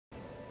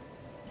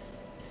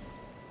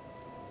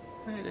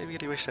I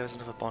really wish there was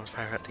another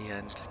bonfire at the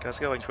end, because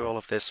going through all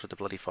of this with the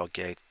bloody fog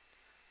gate.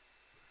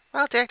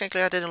 Well,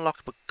 technically I did unlock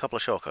a couple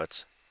of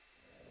shortcuts.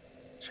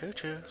 True,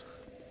 true.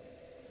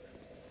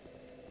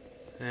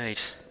 Right.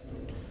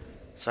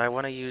 So I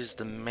want to use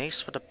the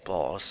mace for the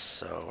boss,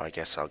 so I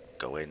guess I'll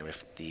go in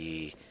with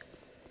the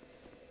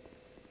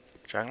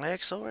Dragon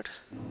Leg sword.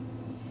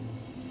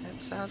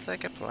 Yep, sounds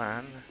like a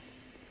plan.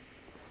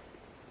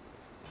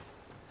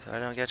 If I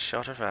don't get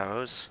shot of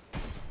arrows.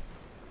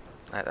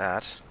 Like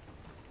that.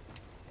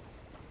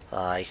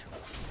 Bye.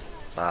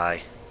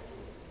 Bye.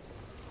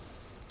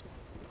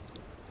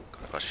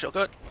 Going across the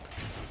shortcut.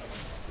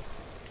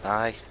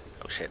 Bye.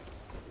 Oh shit.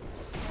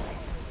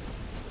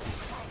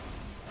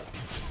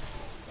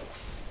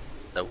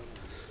 No.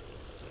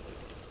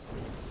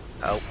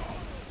 Oh.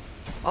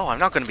 Oh, I'm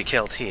not going to be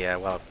killed here.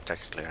 Well,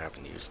 technically I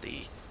haven't used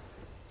the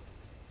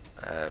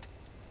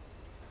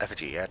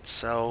effigy yet,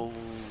 so...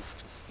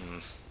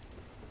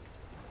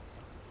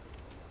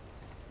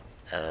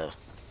 Oh.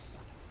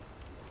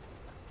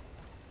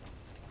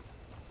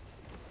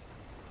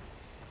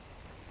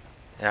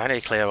 Yeah, I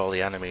need to clear all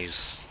the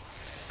enemies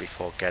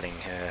before getting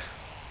here.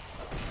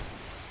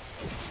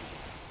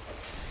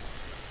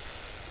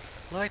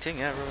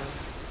 Lighting error.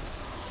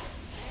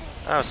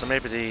 Oh, so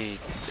maybe the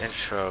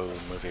intro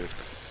movie with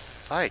the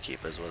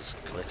Firekeepers was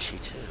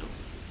glitchy too.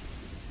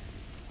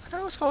 I don't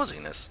know what's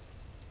causing this.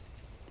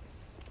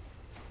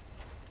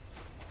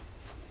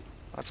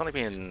 Well, it's only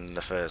been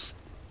the first...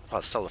 Well,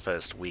 it's still the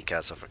first week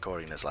as of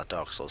recording this, like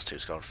Dark Souls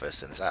 2's got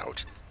first and it's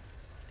out.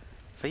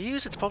 For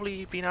yous, it's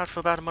probably been out for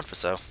about a month or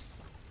so.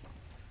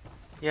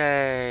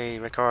 Yay,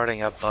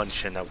 recording a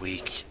bunch in a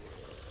week.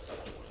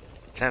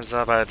 Turns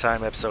out by the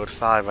time episode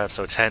 5 or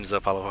episode 10's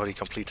up, I'll have already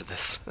completed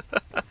this.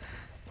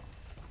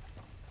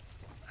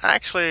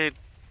 Actually,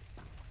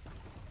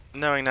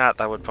 knowing that,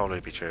 that would probably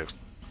be true.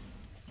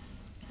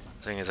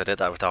 Seeing as I did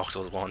that with Dark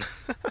Souls 1.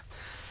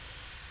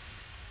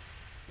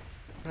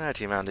 Right,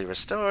 humanity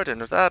restored, and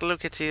with that,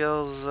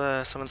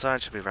 Lucatiel's summon sign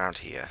should be around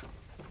here.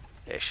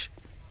 Ish.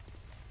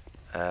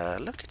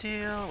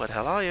 Lucatiel, where the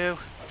hell are you?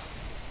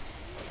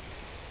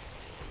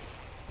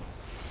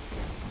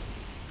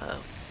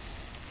 Oh.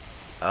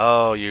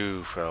 Oh,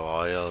 you throw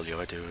oil,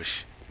 you're a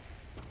douche.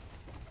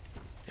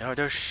 You're a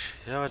douche,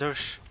 you're a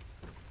douche.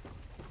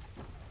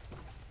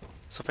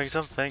 Something,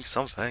 something,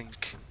 something.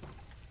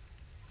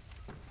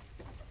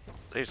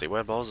 Seriously,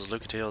 where balls is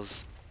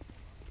Lucatiel's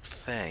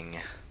thing?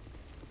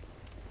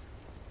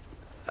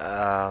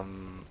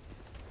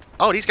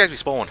 Oh, these guys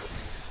respawn.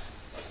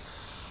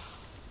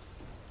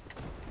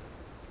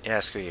 Yeah,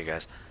 screw you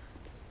guys.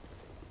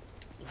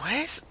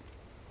 Where's...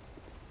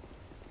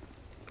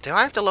 Do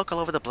I have to look all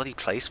over the bloody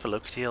place for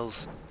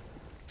Lucatiel's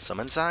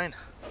summon sign?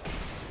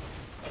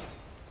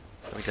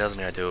 Something tells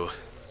me I do.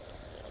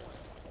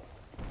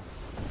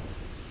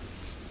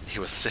 He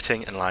was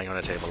sitting and lying on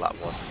a table that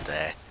wasn't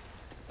there.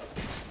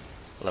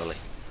 Lovely.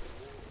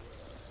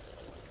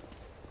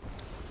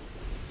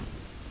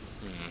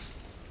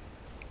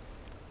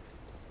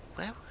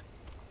 Where?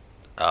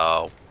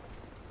 Oh.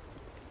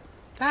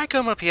 Did I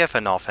come up here for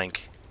nothing?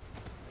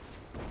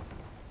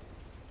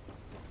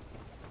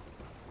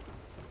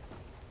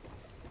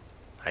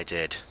 I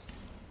did.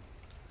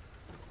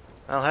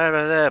 Well,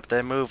 hurry up,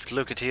 they moved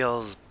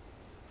Lucatiel's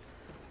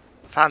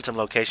phantom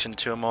location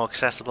to a more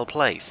accessible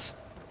place.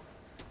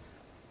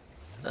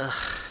 Ugh.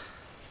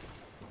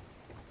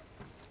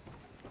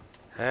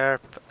 Herp,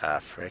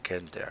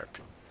 frickin' derp.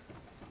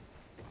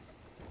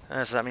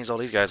 So that means all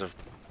these guys are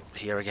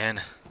here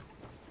again.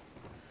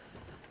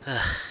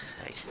 Ugh,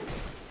 right.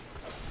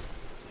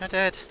 You're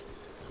dead.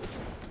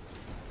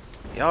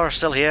 You're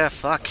still here,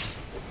 fuck.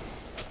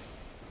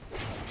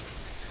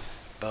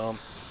 Boom.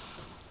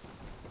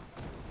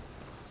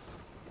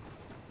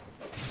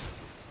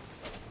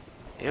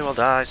 You will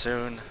die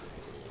soon.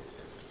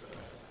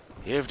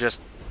 You've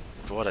just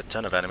brought a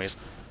ton of enemies.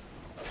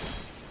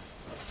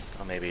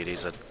 Or maybe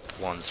these are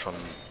ones from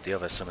the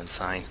other summon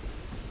sign.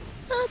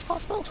 It's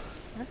possible.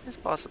 It's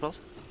possible.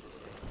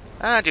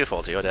 And you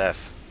fall to your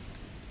death.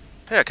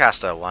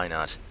 Pyrocaster, why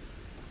not?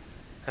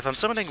 If I'm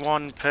summoning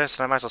one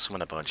person, I might as well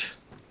summon a bunch.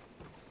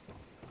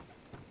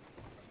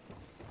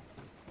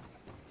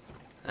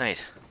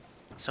 Right.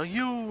 So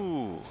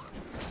you...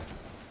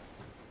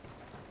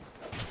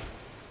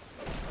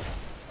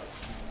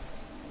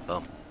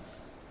 Boom.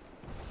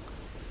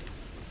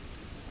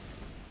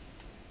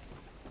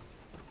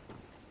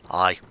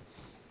 Hi.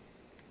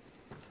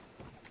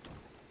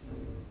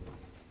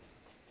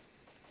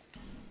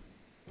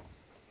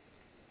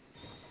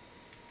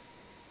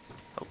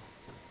 Oh.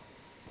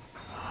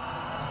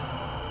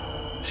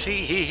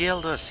 He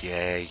healed us,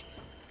 yay.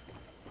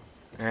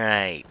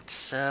 Right,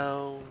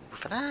 so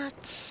for that,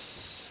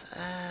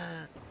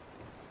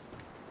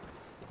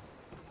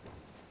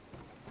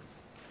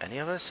 any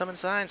other summon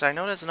signs? I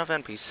know there's another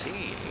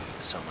NPC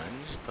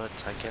summoned, but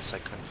I guess I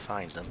couldn't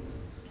find them.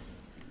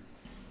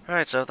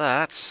 Alright, so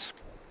that's...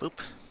 Boop.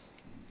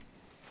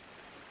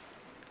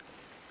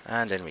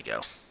 And in we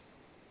go.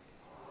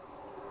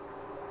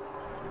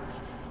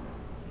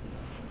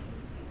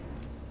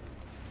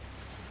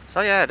 So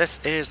yeah, this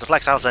is the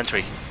Flexile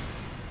Sentry.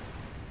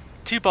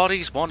 2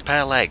 bodies, 1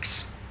 pair of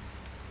legs.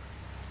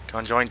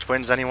 Conjoined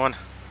twins, anyone?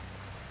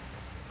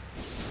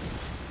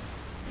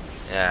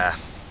 Yeah.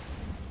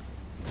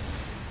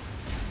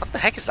 What the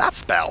heck is that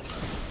spell?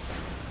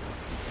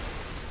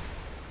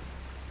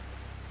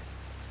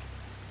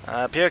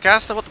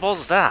 Purecaster, what the balls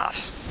is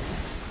that?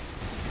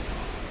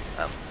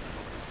 Oh.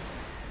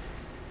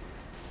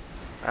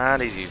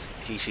 And she's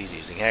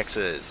using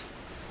hexes.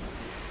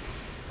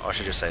 Or I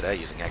should just say they're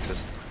using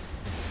hexes.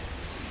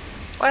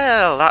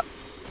 Well, that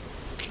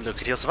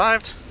Lucatiel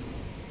survived.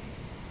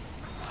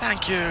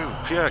 Thank you,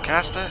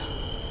 Purecaster.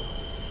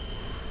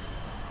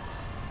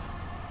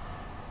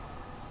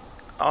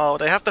 Oh,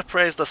 they have to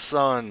praise the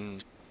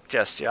sun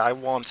gesture. I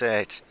want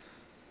it.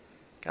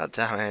 God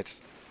damn it.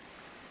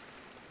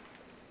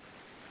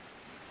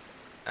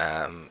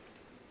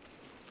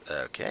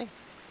 Okay.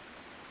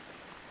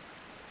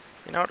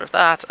 In order of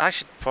that, I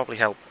should probably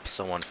help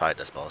someone fight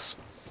this boss.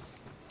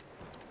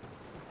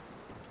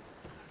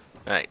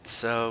 Right,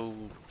 so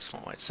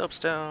small white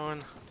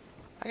soapstone.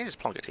 I can just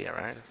plonk it here,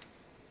 right?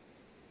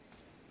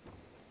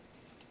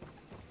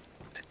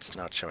 It's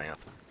not showing up.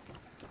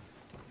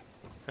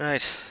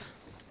 Right.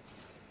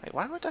 Wait,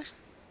 why would I?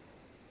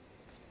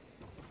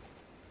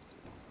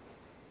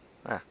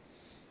 Ah.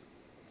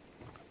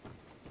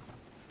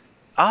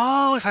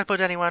 Oh, if I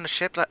put anyone on the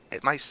ship,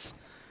 my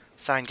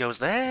sign goes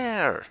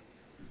there.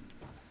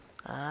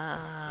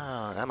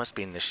 Ah, that must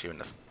be an issue in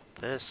the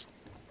first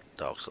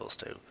Dark Souls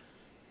 2.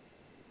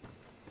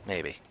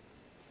 Maybe.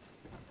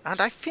 And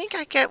I think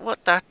I get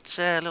what that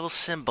little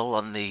symbol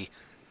on the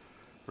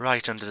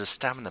right under the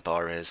stamina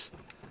bar is.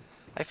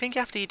 I think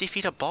after you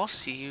defeat a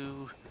boss,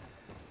 you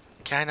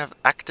kind of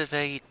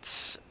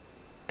activate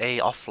a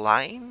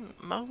offline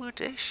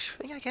mode-ish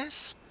thing, I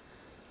guess?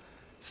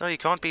 So you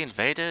can't be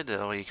invaded,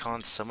 or you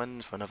can't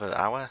summon for another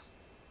hour?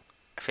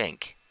 I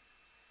think.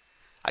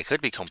 I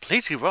could be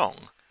completely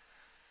wrong.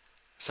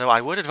 So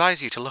I would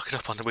advise you to look it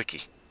up on the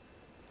wiki.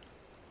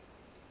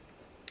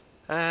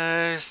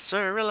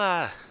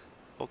 Cyrilla.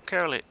 Or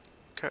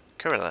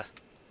Cyrilla.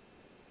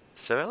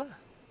 Cyrilla?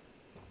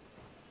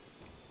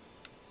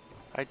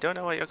 I don't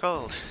know what you're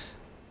called.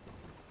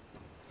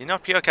 You're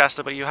not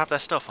Purecaster, but you have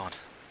that stuff on.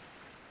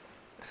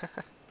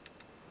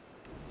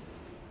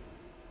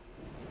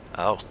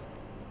 Oh.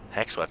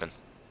 Hex weapon.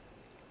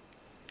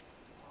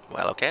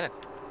 Well, okay then.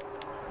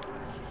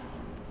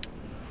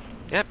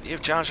 Yep,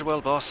 you've challenged the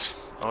world boss.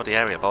 Or the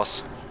area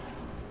boss.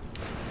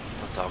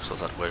 Not Dark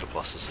Souls had world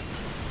bosses.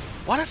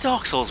 What if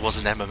Dark Souls was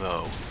an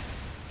MMO?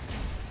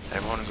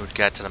 Everyone would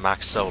get to the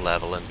max soul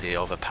level and be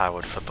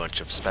overpowered with a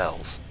bunch of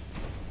spells.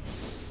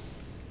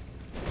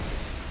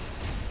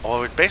 Or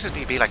it would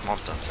basically be like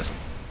Monster Hunter.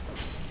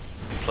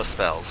 Plus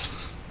spells.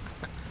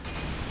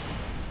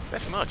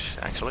 Very much,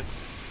 actually.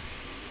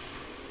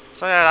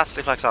 So yeah, that's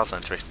the Flexile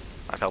Sentry.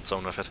 I've helped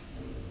someone with it.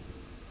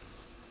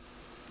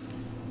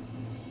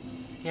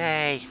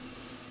 Yay!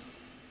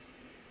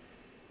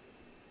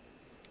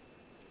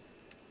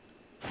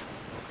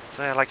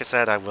 So yeah, like I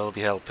said, I will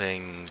be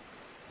helping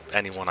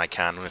anyone I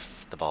can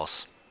with the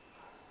boss.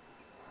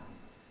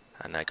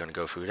 And they're gonna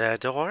go through their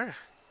door,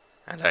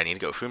 and I need to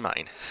go through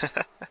mine.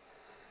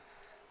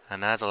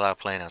 And that's a loud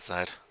plane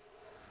outside.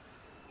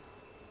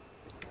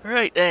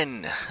 Right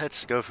then,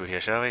 let's go through here,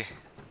 shall we?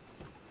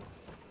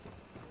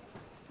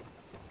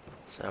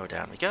 So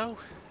down we go.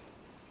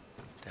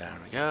 Down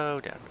we go,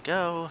 down we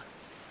go.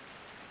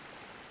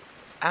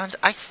 And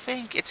I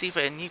think it's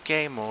either a new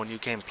game or New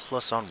Game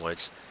Plus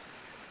onwards.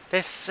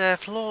 This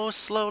floor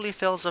slowly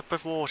fills up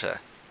with water.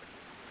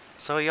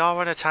 So you are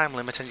on a time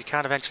limit and you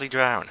can eventually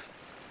drown.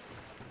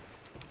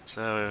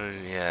 So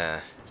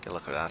yeah, good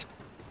luck with that.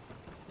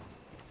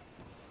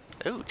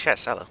 Ooh,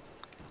 chest, hello.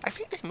 I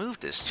think they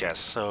moved this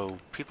chest so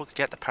people could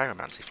get the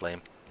pyromancy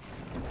flame.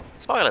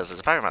 Spoilers, there's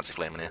a pyromancy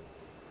flame in here.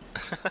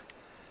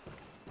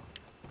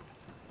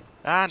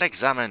 And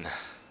examine.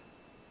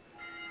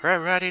 We're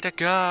ready to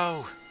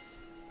go.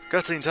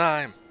 Cutscene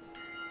time.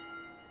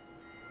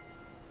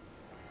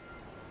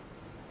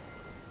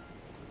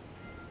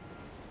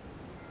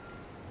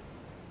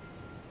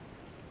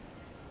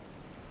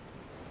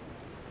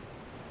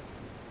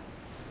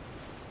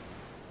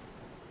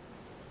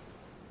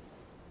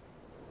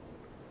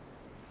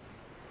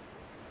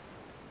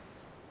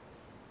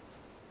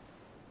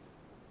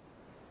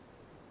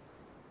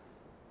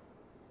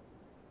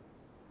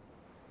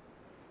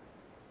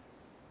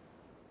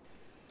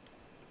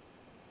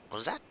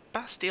 Was that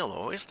Bastille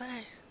always there?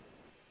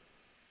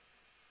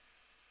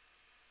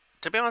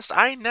 To be honest,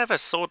 I never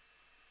saw,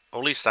 or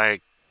at least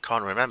I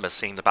can't remember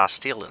seeing the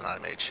Bastille in that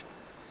image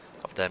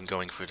of them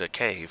going through the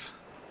cave.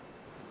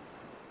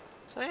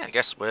 So yeah, I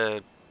guess we're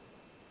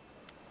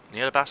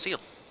near the Bastille.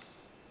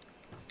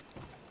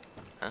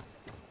 Huh?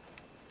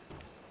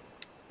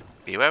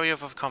 Be wary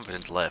of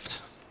confidence left.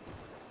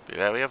 Be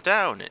wary of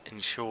down. In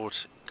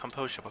short,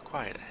 composure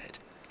required ahead.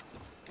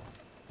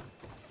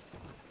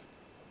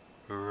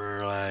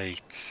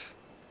 Right.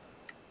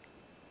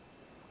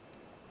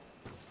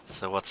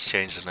 So what's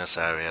changed in this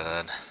area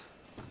then?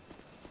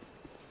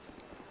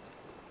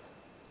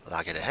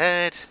 Lagged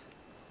ahead.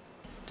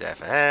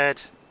 Death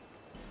ahead.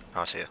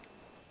 Not here.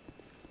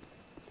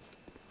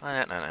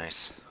 Not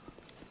nice.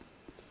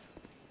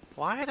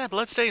 Why are there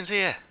bloodstains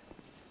here?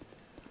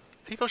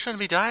 People shouldn't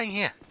be dying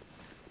here.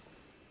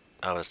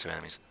 Oh, there's two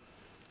enemies.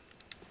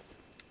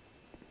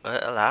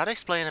 Well, that'd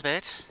explain a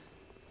bit.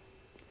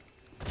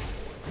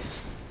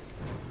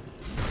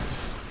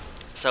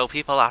 So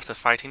people, after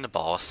fighting the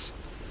boss,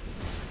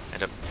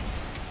 end up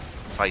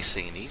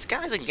fighting these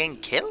guys and getting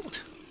killed.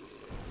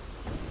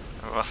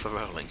 Rough for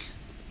rolling.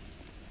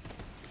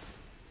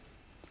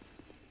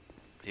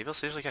 People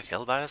seriously get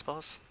killed by this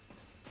boss?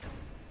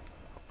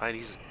 By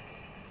these...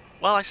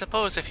 Well, I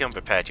suppose if you're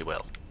unprepared you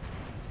will.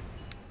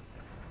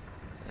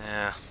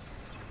 Yeah.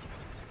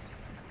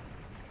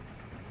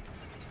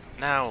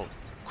 Now,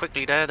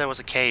 quickly there was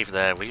a cave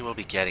there. We will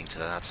be getting to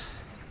that.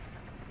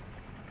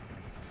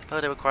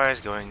 But it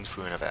requires going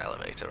through another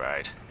elevator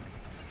ride.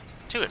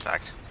 Two, in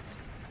fact.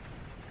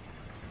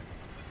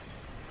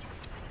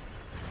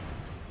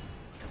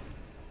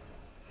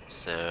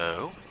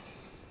 So...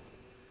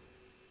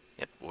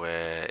 Yep,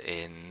 we're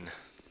in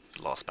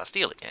Lost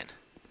Bastille again.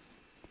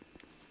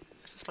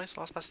 Is this place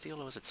Lost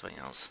Bastille or is it something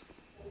else?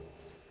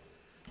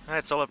 Alright,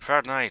 it's all a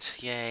proud night.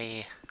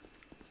 Yay.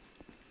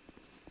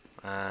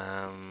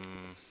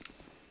 Ring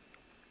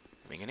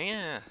in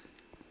here.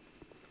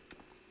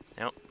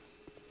 Nope.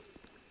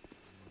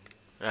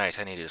 Right,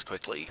 I need to do this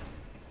quickly.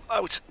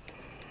 Out!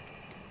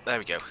 There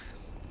we go.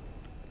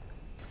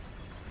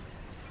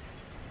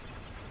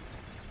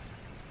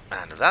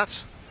 And with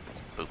that,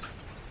 boop.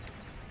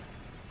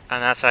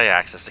 And that's how you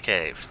access the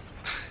cave.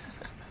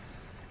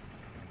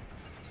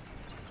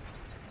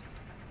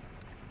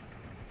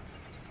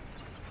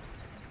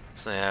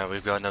 So yeah,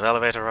 we've got an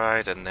elevator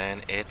ride, and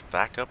then it's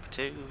back up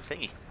to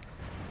thingy.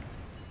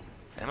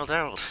 Emerald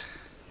Herald.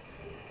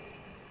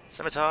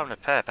 Scimitar and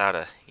repair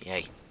powder.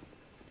 Yay.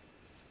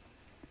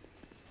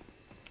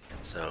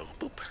 So,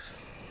 boop.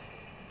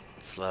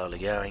 Slowly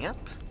going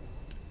up.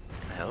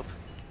 I hope.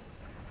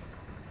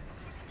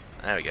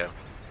 There we go.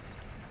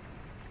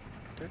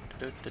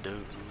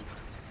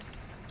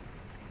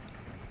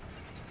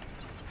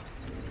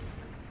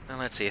 Now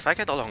let's see, if I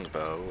get the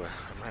longbow,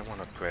 I might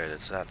want to upgrade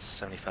it, so that's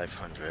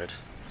 7,500.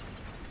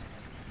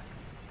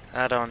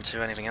 Add on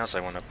to anything else I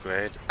want to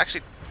upgrade.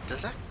 Actually,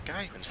 does that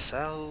guy even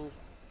sell...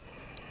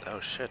 Oh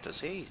shit,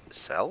 does he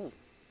sell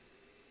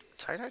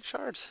Titanite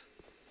shards?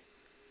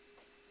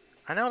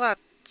 I know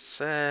that's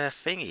a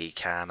thing he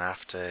can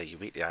after you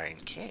beat the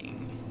Iron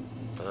King,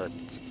 but...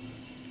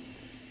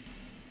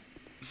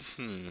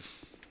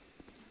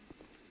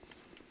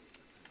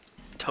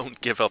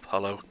 Don't give up,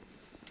 Hollow.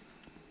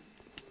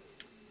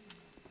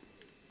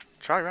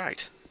 Try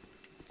right.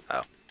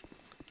 Oh.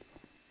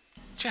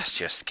 Just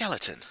your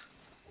skeleton.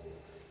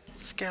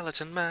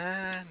 Skeleton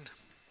Man.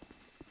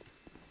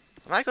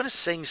 Am I going to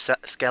sing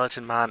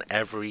Skeleton Man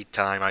every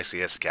time I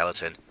see a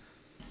skeleton?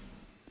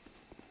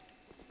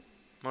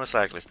 Most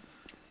likely.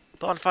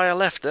 Bonfire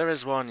left, there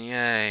is one,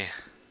 yay.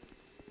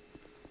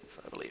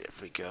 So I believe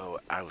if we go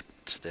out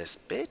this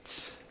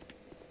bit...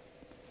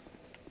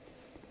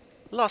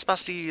 Lost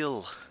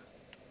Bastille!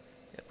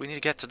 Yep, we need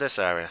to get to this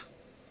area.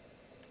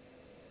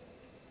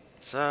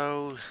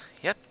 So,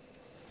 yep.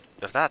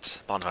 With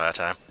that, bonfire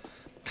time.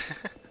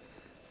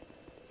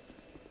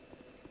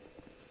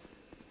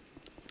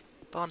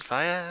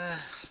 Bonfire!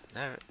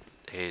 There it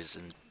is.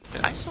 And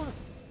I saw him.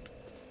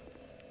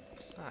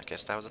 Oh, I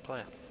guess that was a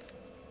player.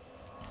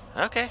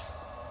 Okay.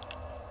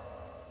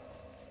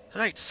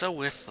 Right, so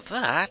with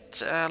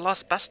that,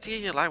 Lost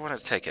Bastille, I want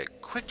to take a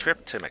quick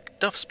trip to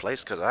Macduff's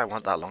place because I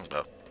want that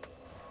longbow.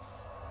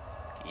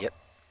 Yep.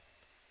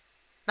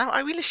 Now,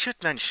 I really should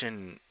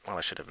mention, well,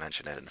 I should have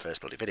mentioned it in the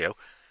first bloody video.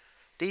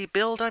 The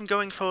build I'm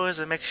going for is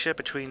a mixture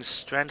between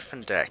strength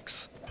and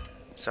dex.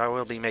 So I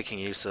will be making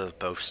use of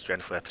both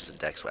strength weapons and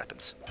dex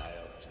weapons.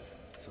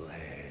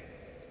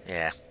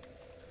 Yeah.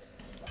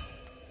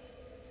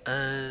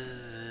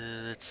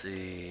 Let's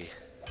see.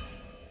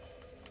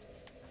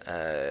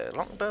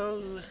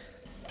 Longbow.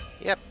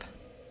 Yep.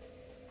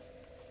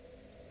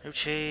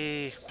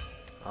 Uchi.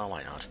 Oh,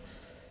 why not?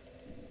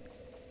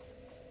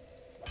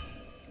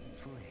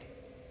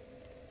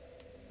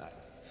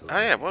 Oh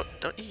yeah, what?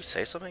 Don't you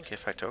say something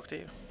if I talk to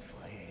you?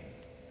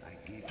 I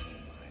give you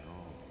my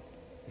all.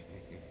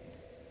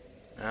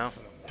 No?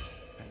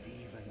 And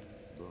even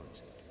blood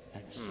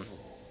and soul.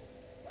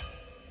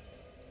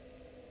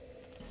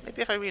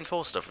 Maybe if I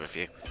reinforce stuff with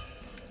you.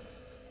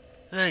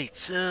 Right,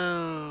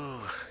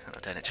 so...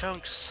 got 10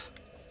 chunks.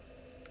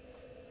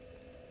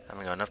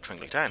 Haven't got enough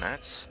twinkling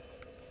Titanites.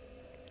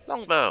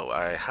 Longbow,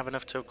 I have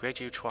enough to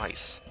upgrade you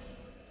twice.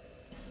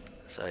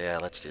 So yeah,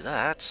 let's do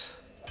that.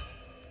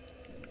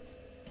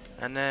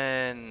 And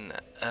then,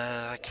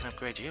 I can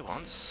upgrade you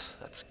once.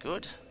 That's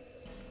good.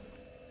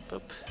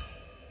 Boop.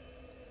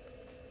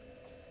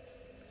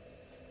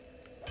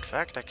 In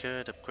fact, I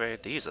could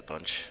upgrade these a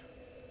bunch.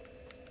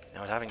 You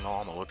know, having more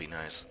armor would be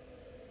nice.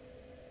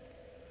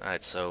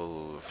 Alright,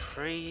 so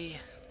 3...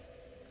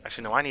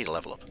 Actually, no, I need a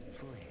level up.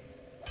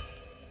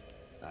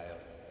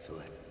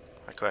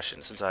 My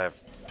question, since I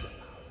have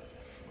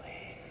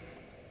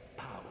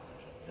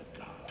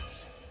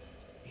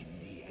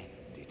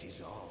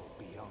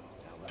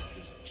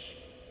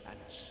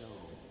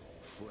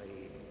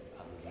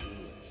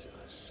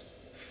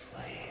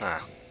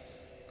Ah,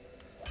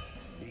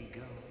 Be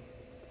gone.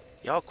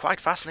 you're quite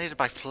fascinated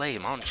by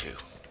flame, aren't you?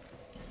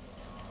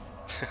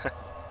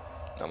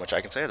 Not much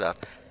I can say to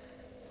that.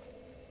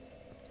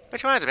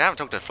 Which reminds me, I haven't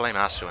talked to Flame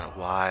Astro in a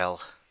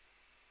while.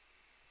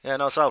 Yeah,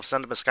 no, so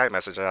send him a Skype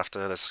message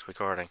after this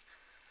recording.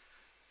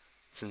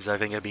 Since I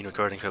think I've been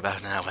recording for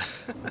about an hour.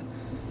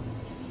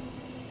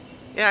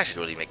 Yeah, I should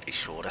really make these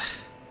shorter.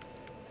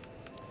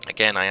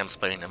 Again, I am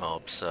splitting them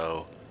up,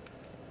 so...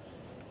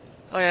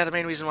 Oh yeah, the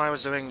main reason why I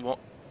was doing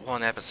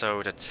one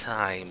episode at a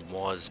time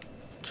was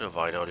to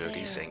avoid audio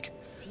desync.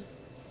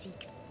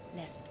 Seek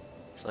less.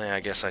 So yeah,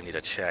 I guess I need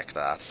to check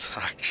that,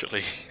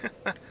 actually.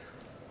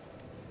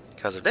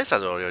 Because if this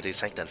has audio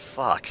desync, then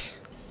fuck.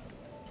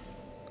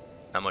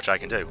 Not much I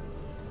can do.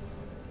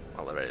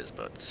 Well, there is,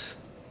 but...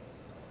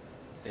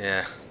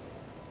 yeah.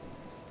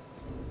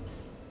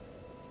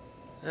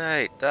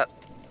 Right, that...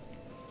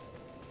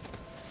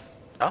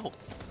 Oh.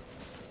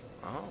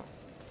 Oh.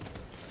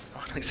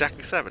 Not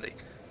exactly 70.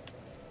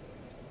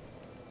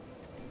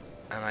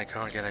 And I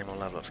can't get any more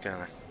level ups, can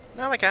I?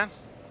 No, I can.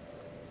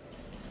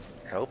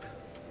 Hope.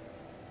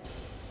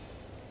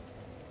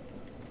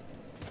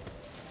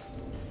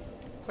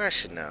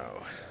 Question now.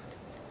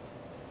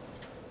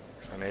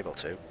 If I'm able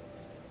to.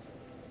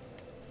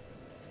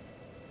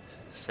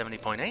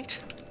 70.8?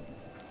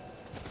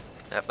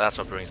 Yep, that's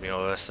what brings me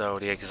over, so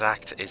the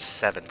exact is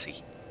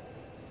 70.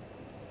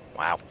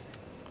 Wow.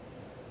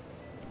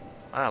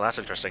 Well, that's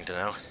interesting to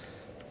know.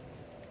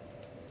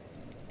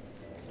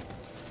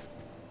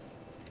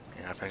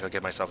 Yeah, I think I'll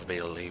give myself a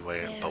bit of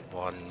leeway and put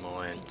one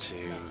more into...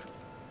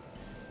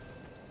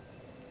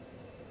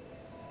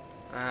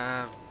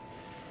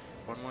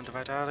 1 to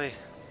Vitality?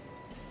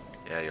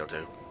 Yeah, you'll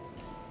do.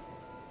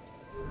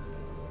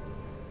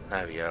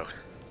 There we go.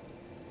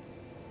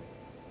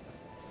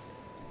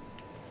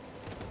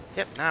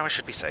 Yep, now I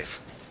should be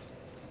safe.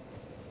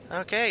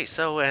 Okay,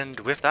 so, and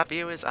with that,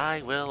 viewers,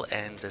 I will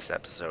end this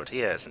episode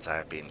here, since I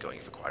have been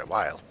going for quite a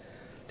while.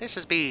 This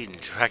has been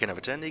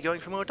DragonofEternity going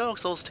for more Dark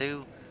Souls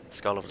 2,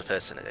 Skull of the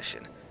First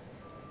Edition.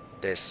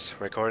 This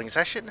recording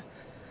session,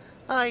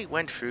 I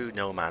went through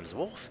No Man's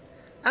Wharf,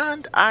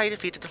 and I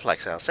defeated the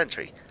Flexile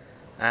Sentry,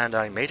 and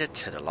I made it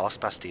to the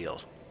Lost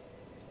Bastille.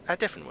 A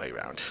different way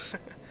round.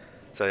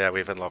 So yeah,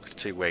 we've unlocked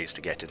 2 ways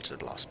to get into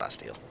the Lost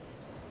Bastille.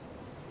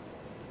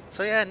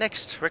 So yeah,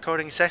 next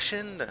recording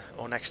session,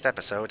 or next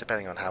episode,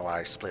 depending on how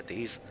I split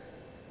these,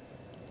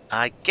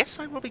 I guess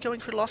I will be going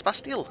for the Lost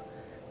Bastille,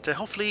 to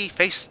hopefully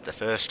face the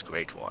first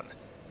Great One.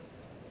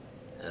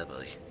 Oh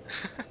boy.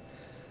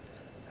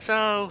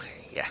 So,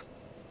 yeah.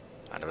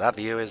 And with that,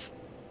 viewers,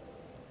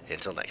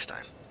 until next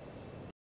time.